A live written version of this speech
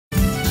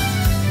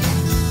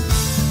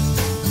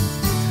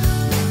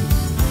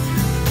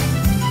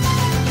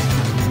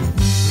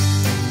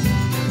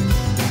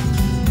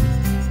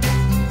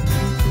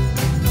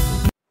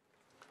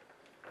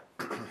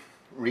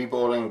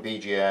reballing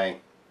BGA,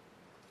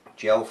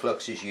 gel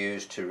flux is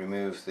used to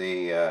remove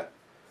the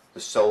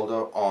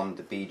solder on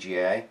the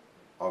BGA.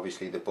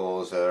 Obviously the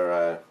balls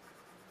are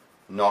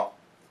not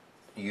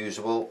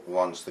usable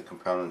once the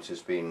component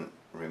has been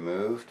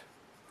removed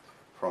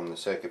from the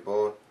circuit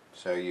board,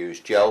 so use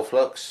gel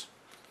flux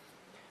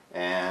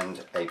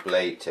and a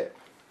blade tip.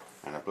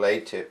 And a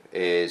blade tip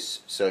is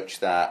such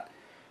that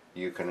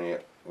you can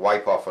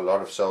wipe off a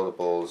lot of solder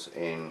balls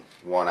in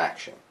one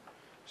action.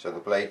 So the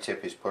blade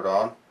tip is put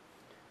on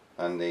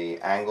and the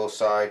angle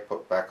side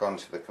put back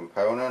onto the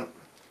component,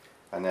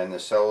 and then the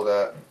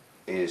solder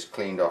is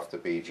cleaned off the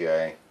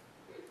BGA.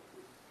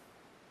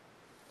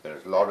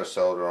 There's a lot of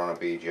solder on a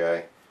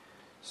BGA,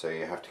 so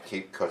you have to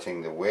keep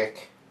cutting the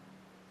wick.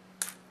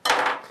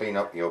 Clean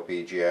up your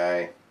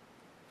BGA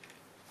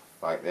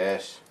like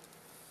this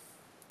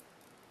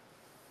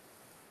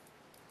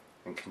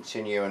and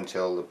continue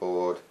until the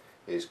board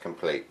is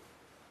complete.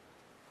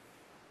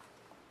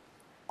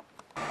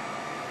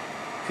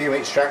 Few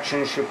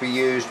extractions should be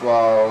used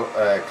while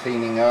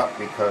cleaning up,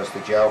 because the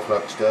gel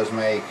flux does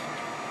make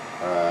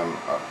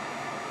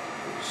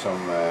some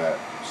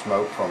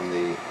smoke from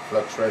the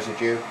flux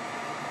residue.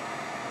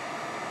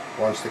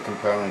 Once the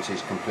component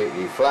is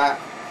completely flat,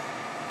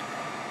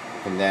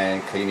 you can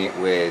then clean it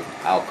with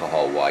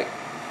alcohol white.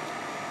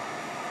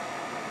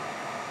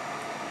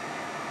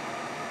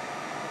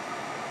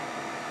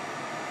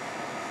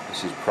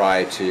 This is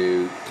prior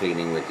to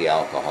cleaning with the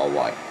alcohol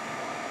white.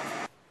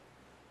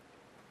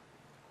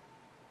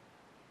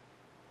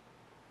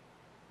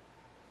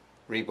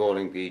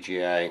 Reballing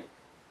BGA.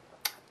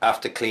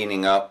 After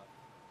cleaning up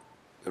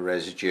the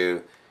residue,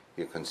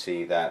 you can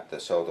see that the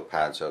solder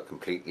pads are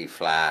completely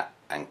flat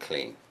and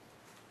clean.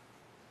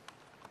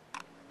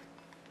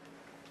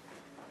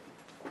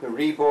 The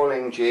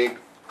reballing jig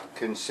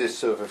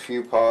consists of a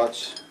few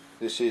parts.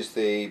 This is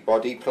the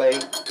body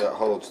plate that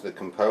holds the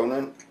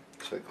component,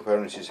 so the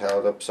component is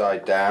held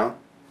upside down.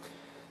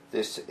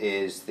 This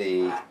is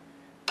the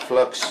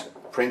flux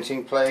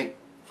printing plate.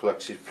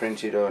 Flux is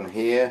printed on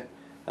here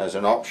as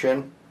an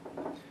option.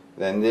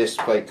 Then this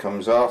plate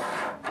comes off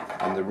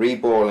and the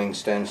reballing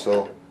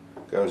stencil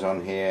goes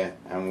on here,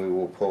 and we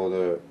will pour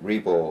the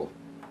reball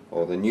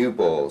or the new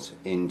balls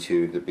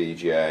into the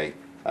BGA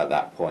at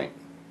that point.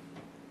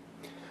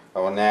 I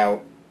will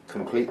now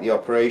complete the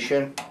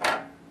operation.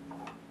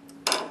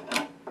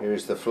 Here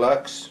is the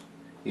flux.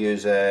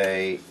 Use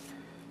a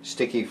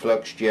sticky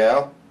flux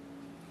gel,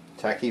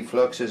 tacky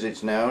flux as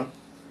it's known.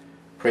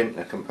 Print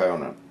the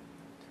component.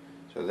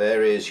 So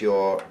there is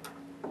your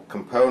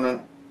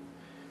component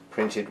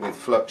printed with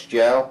flux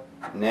gel.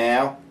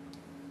 Now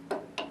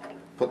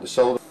put the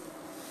solder.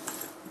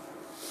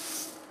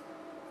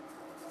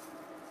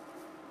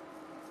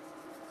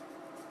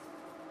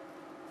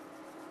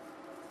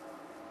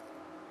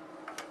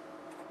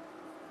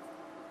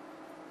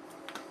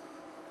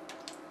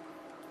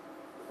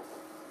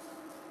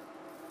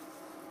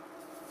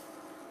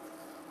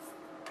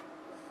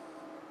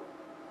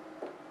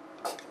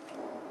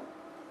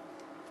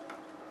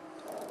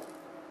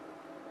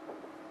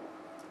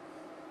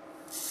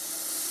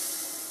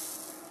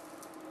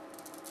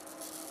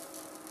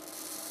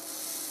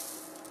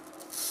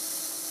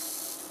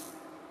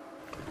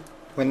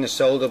 When the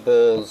solder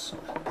balls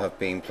have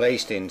been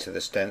placed into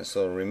the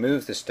stencil,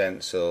 remove the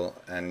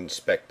stencil and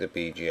inspect the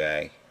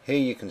BGA. Here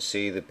you can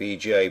see the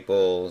BGA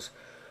balls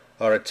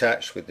are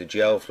attached with the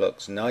gel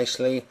flux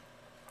nicely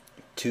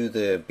to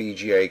the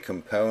BGA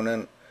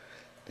component.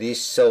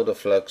 This solder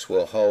flux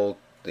will hold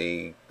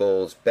the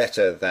balls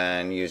better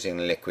than using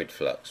liquid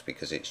flux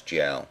because it's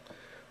gel.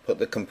 Put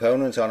the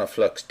component on a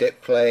flux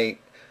dip plate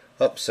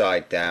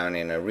upside down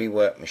in a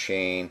rework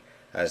machine,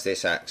 as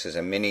this acts as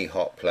a mini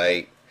hot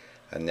plate,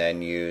 and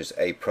then use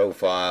a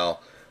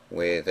profile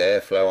with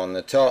airflow on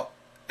the top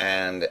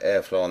and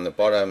airflow on the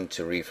bottom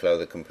to reflow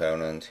the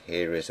component.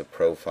 Here is a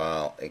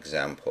profile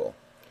example.